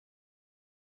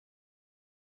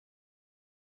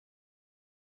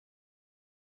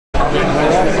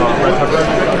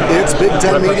It's Big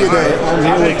Ten Media Day. I'm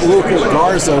here with Luka,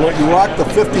 Garza. You rock the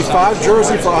 55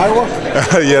 jersey for Iowa?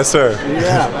 Yes, sir.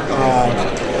 Yeah.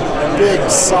 Big,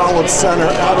 solid center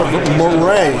out of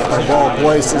Murray, of all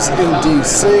places, in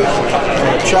D.C.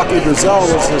 Chucky Drizel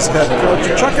was his head coach.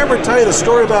 Chuck ever tell you the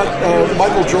story about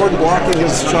Michael Jordan blocking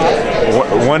his shot?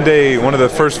 One day, one of the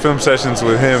first film sessions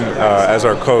with him as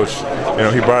our coach,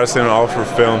 he brought us in all for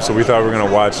film, so we thought we were going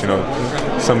to watch,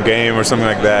 some game or something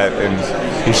like that, and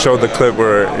he showed the clip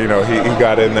where, he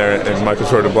got in there and Michael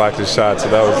Jordan blocked his shot, so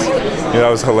that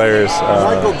was hilarious.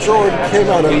 Michael Jordan came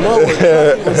out of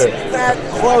nowhere. He was that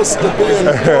close to being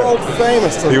world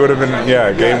famous. He would have been,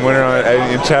 game winner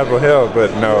in Chapel Hill,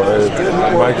 but no,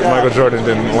 Michael Jordan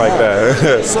didn't like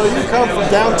that. So you come from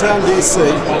downtown D.C.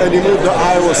 and you move to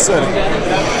Iowa City.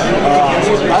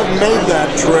 I've made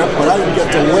that trip, but I didn't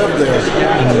get to live there.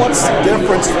 What's the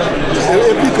difference,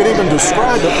 if you could even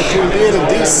describe it, between being in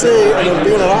D.C. and then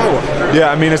being in Iowa?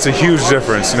 Yeah, I mean, it's a huge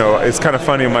difference. It's kind of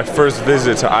funny. My first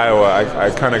visit to Iowa, I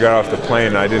kind of got off the plane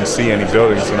and I didn't see any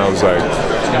buildings, and I was like,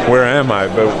 where am I?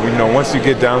 But once you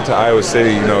get down to Iowa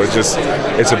City,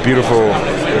 it's a beautiful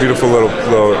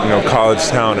little college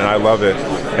town, and I love it.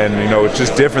 And it's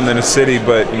just different than a city,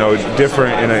 but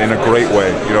different in a great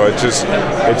way.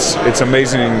 It's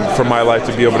amazing for my life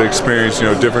to be able to experience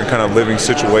different kind of living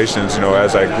situations.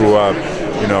 As I grew up,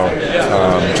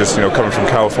 coming from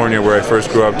California, where I first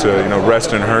grew up, to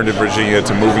Reston, Herndon, Virginia,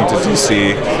 to moving to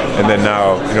D.C., and then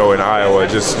now in Iowa,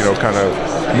 just kind of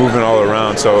moving all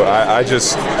around. So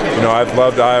I've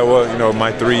loved Iowa.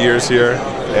 My 3 years here,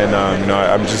 and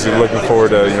I'm just looking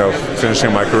forward to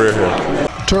finishing my career here.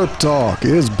 Terp Talk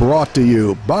is brought to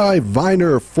you by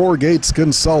Viener Forgates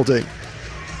Consulting.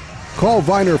 Call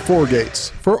Viener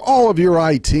Forgates for all of your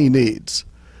IT needs.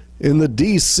 In the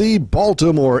D.C.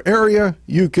 Baltimore area,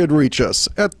 you could reach us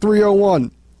at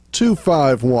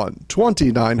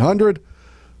 301-251-2900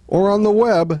 or on the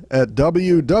web at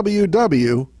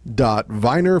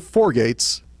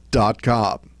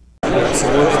www.vienerforgates.com.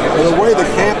 The way the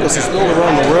campus is built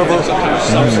around the river,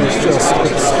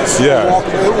 it's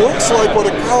it looks like what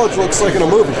a college looks like in a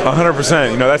movie.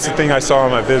 100%. That's the thing I saw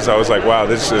on my visit. I was like, wow,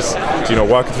 this is just,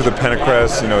 walking through the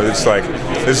Pentacrest, it's like,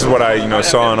 this is what I,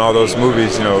 saw in all those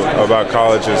movies, about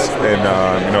colleges, and,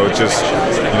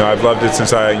 I've loved it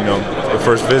since I, the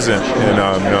first visit, and,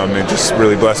 I'm just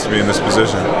really blessed to be in this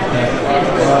position.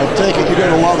 Take it, you go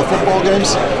to a lot of football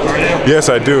games? Yes,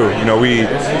 I do. We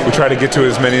try to get to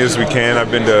as many as we can.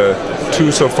 I've been to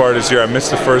 2 so far this year. I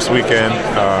missed the first weekend.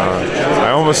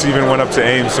 I almost even went up to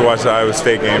Ames to watch the Iowa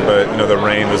State game, but the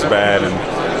rain was bad, and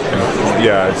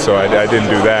so I didn't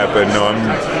do that. But no,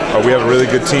 we have a really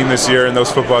good team this year, and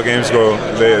those football games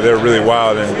they're really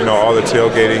wild, and all the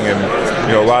tailgating, and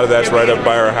a lot of that's right up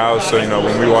by our house. So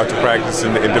when we walk to practice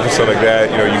and different stuff like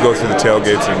that, you go through the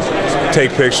tailgates and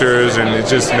take pictures, and it's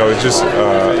just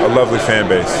a lovely fan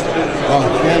base. The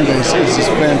fan base is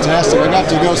fantastic. I got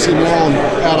to go see Maryland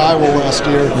at Iowa last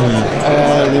year.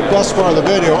 The best part of the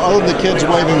video, other than the kids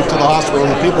waving to the hospital,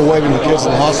 and the people waving the kids to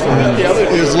the hospital,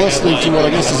 is listening to what I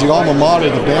guess is the alma mater.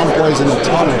 The band plays in the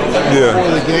tunnel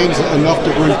before the game's enough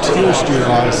to bring tears to your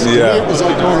eyes. To me, it was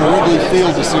like going to Wrigley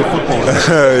Field to see a football game.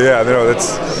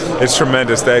 It's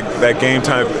tremendous. That game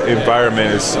time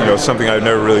environment is something I've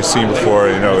never really seen before.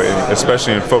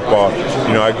 Especially in football.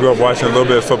 I grew up watching a little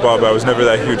bit of football, but I was never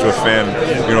that huge of a fan.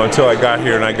 Until I got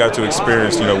here and I got to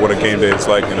experience what a game day is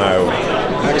like in Iowa.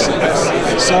 Excellent.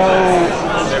 So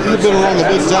you've been around the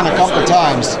Big Ten a couple of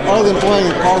times. Other than playing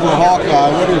at Carver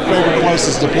Hawkeye, what are your favorite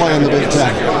places to play in the Big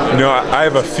Ten? I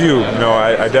have a few.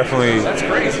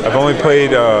 I've only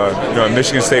played at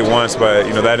Michigan State once, but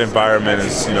that environment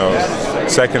is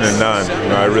second to none.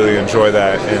 I really enjoy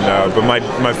that. And but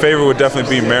my favorite would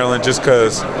definitely be Maryland, just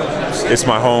because it's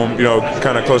my home,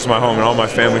 kind of close to my home, and all my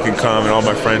family can come and all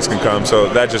my friends can come. So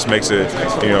that just makes it,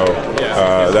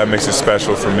 that makes it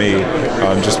special for me.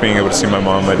 Just being able to see my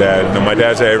mom and my dad. My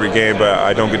dad's at every game, but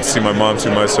I don't get to see my mom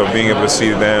too much. So being able to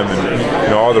see them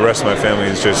and all the rest of my family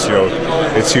is just,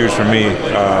 it's huge for me.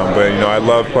 But I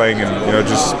love playing in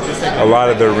just a lot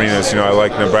of the arenas. I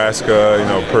like Nebraska.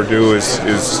 Purdue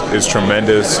is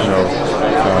tremendous.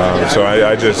 So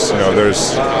I just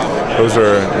those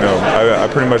are I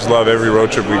pretty much love every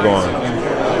road trip we go on.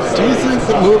 Do you think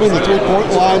that moving the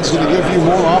 3-point line is going to give you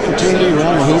more opportunity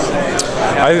around the hoop?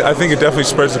 I think it definitely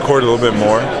spreads the court a little bit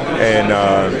more, and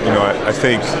I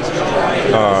think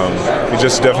it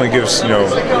just definitely gives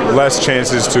less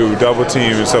chances to double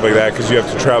team and stuff like that, because you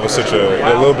have to travel such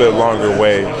a little bit longer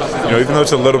way. Even though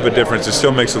it's a little bit different, it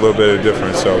still makes a little bit of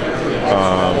difference. So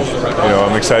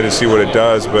I'm excited to see what it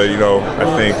does. But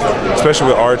I think, especially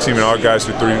with our team and our guys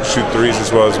who shoot threes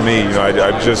as well as me,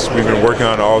 we've been working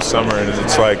on it all summer, and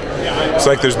it's like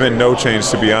there's been no change,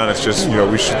 to be honest. Just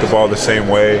we shoot the ball the same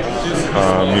way.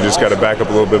 You just got to back up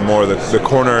a little bit more. The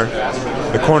corner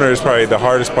is probably the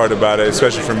hardest part about it,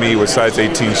 especially for me with size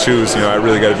 18 shoes. I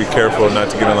really got to be careful not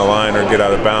to get on the line or get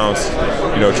out of bounds,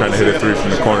 trying to hit a three from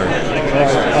the corner.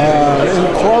 In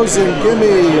closing, give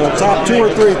me top 2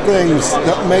 or 3 things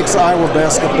that makes Iowa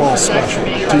basketball special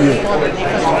to you.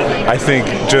 I think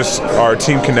just our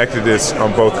team connectedness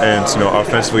on both ends,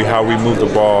 offensively, how we move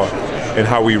the ball and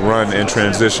how we run in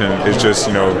transition is just,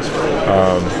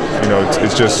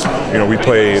 it's just, we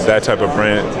play that type of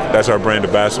brand. That's our brand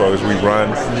of basketball, is we run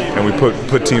and we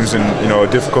put teams in, a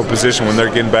difficult position when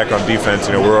they're getting back on defense.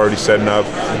 We're already setting up,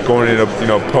 going into,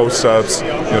 post ups.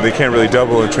 They can't really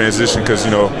double in transition because,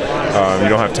 you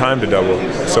don't have time to double.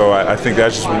 So I think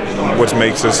that's just what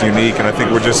makes us unique. And I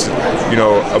think we're just,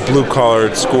 a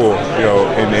blue-collared school,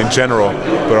 in general.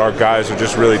 But our guys are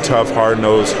just really tough,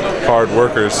 hard-nosed, hard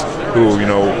workers who,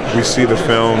 we see the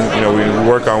film, we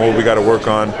work on what we got to work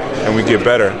on, and we get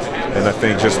better. And I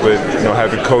think just with,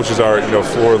 having coaches, our,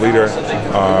 floor leader,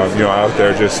 out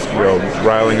there just,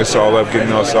 riling us all up,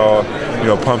 getting us all,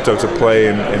 pumped up to play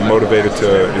and motivated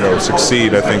to,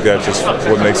 succeed. I think that's just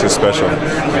what makes us special.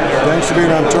 Thanks for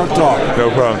being on Turk Talk. No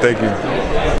problem. Thank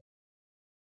you.